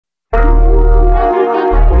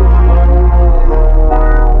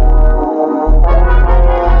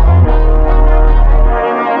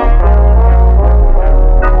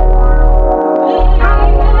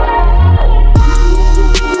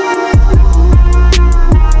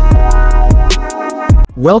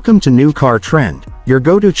Welcome to New Car Trend, your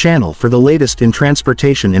go-to channel for the latest in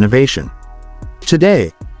transportation innovation.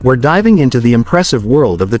 Today, we're diving into the impressive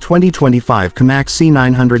world of the 2025 COMAC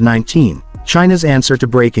C919, China's answer to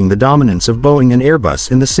breaking the dominance of Boeing and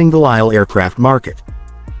Airbus in the single-aisle aircraft market.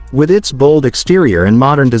 With its bold exterior and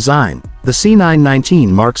modern design, the C919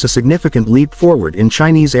 marks a significant leap forward in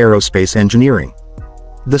Chinese aerospace engineering.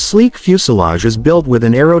 The sleek fuselage is built with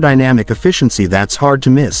an aerodynamic efficiency that's hard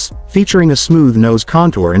to miss, featuring a smooth nose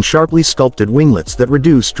contour and sharply sculpted winglets that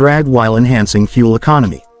reduce drag while enhancing fuel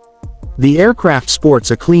economy. The aircraft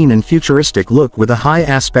sports a clean and futuristic look with a high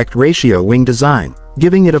aspect ratio wing design,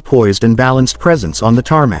 giving it a poised and balanced presence on the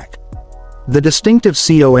tarmac. The distinctive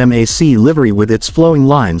COMAC livery with its flowing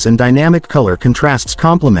lines and dynamic color contrasts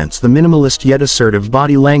complements the minimalist yet assertive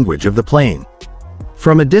body language of the plane.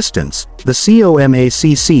 From a distance, the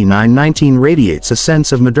COMAC C919 radiates a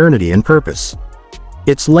sense of modernity and purpose.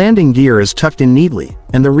 Its landing gear is tucked in neatly,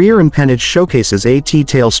 and the rear empennage showcases a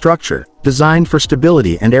T-tail structure, designed for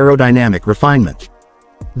stability and aerodynamic refinement.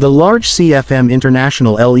 The large CFM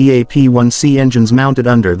International LEAP-1C engines mounted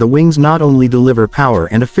under the wings not only deliver power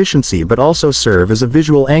and efficiency but also serve as a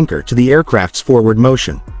visual anchor to the aircraft's forward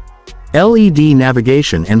motion. LED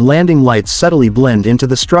navigation and landing lights subtly blend into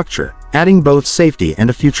the structure, adding both safety and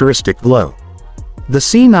a futuristic glow. The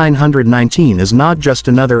C919 is not just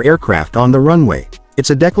another aircraft on the runway, it's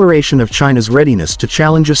a declaration of China's readiness to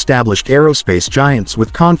challenge established aerospace giants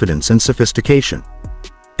with confidence and sophistication.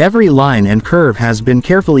 Every line and curve has been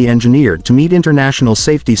carefully engineered to meet international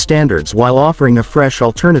safety standards while offering a fresh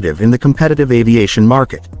alternative in the competitive aviation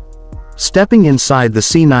market. Stepping inside the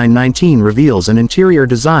C919 reveals an interior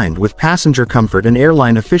designed with passenger comfort and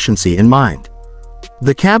airline efficiency in mind.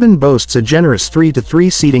 The cabin boasts a generous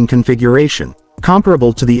 3-to-3 seating configuration,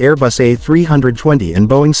 comparable to the Airbus A320 and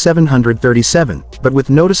Boeing 737, but with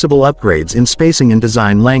noticeable upgrades in spacing and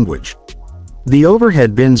design language. The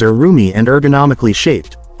overhead bins are roomy and ergonomically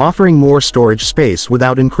shaped, offering more storage space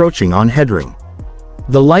without encroaching on headroom.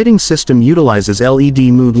 The lighting system utilizes LED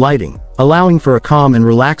mood lighting, allowing for a calm and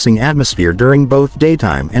relaxing atmosphere during both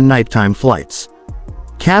daytime and nighttime flights.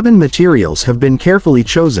 Cabin materials have been carefully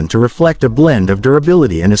chosen to reflect a blend of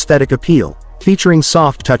durability and aesthetic appeal, featuring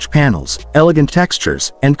soft touch panels, elegant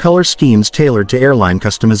textures, and color schemes tailored to airline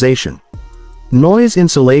customization. Noise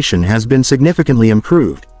insulation has been significantly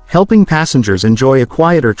improved, helping passengers enjoy a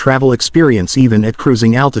quieter travel experience even at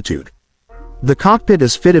cruising altitude. The cockpit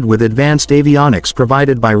is fitted with advanced avionics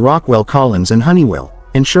provided by Rockwell Collins and Honeywell,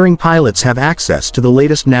 ensuring pilots have access to the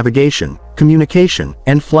latest navigation, communication,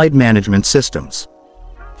 and flight management systems.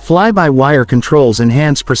 Fly-by-wire controls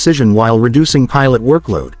enhance precision while reducing pilot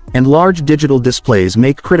workload, and large digital displays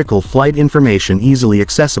make critical flight information easily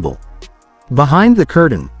accessible. Behind the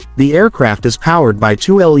curtain, the aircraft is powered by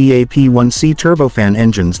two LEAP-1C turbofan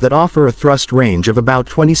engines that offer a thrust range of about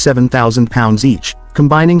 27,000 pounds each,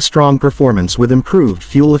 combining strong performance with improved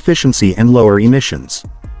fuel efficiency and lower emissions.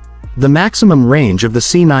 The maximum range of the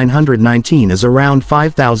C919 is around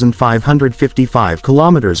 5,555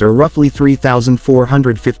 kilometers or roughly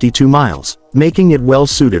 3,452 miles, making it well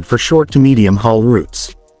suited for short to medium haul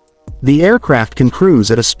routes. The aircraft can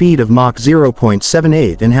cruise at a speed of Mach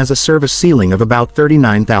 0.78 and has a service ceiling of about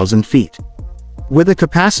 39,000 feet. With a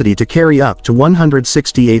capacity to carry up to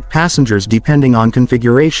 168 passengers depending on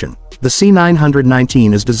configuration, the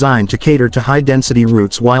C919 is designed to cater to high-density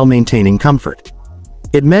routes while maintaining comfort.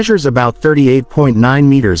 It measures about 38.9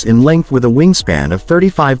 meters in length with a wingspan of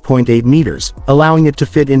 35.8 meters, allowing it to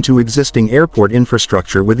fit into existing airport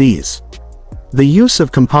infrastructure with ease. The use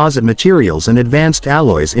of composite materials and advanced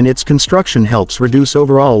alloys in its construction helps reduce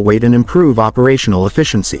overall weight and improve operational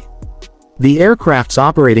efficiency. The aircraft's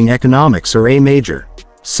operating economics are a major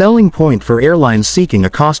selling point for airlines seeking a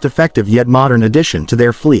cost-effective yet modern addition to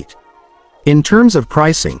their fleet. In terms of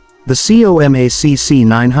pricing, the COMAC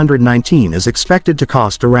C919 is expected to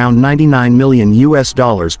cost around $99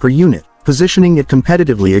 million per unit, positioning it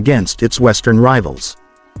competitively against its Western rivals.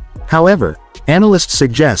 However, analysts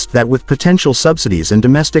suggest that with potential subsidies and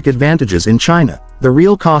domestic advantages in China, the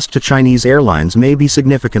real cost to Chinese airlines may be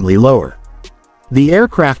significantly lower. The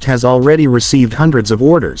aircraft has already received hundreds of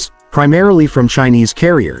orders, primarily from Chinese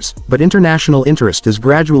carriers, but international interest is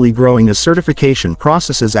gradually growing as certification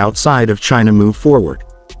processes outside of China move forward.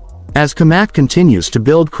 As COMAC continues to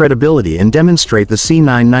build credibility and demonstrate the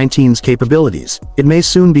C919's capabilities, it may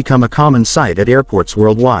soon become a common sight at airports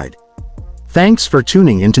worldwide. Thanks for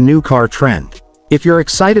tuning into New Car Trend. If you're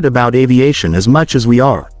excited about aviation as much as we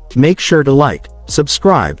are, make sure to like,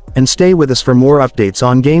 subscribe, and stay with us for more updates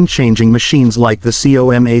on game-changing machines like the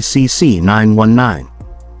COMAC C919.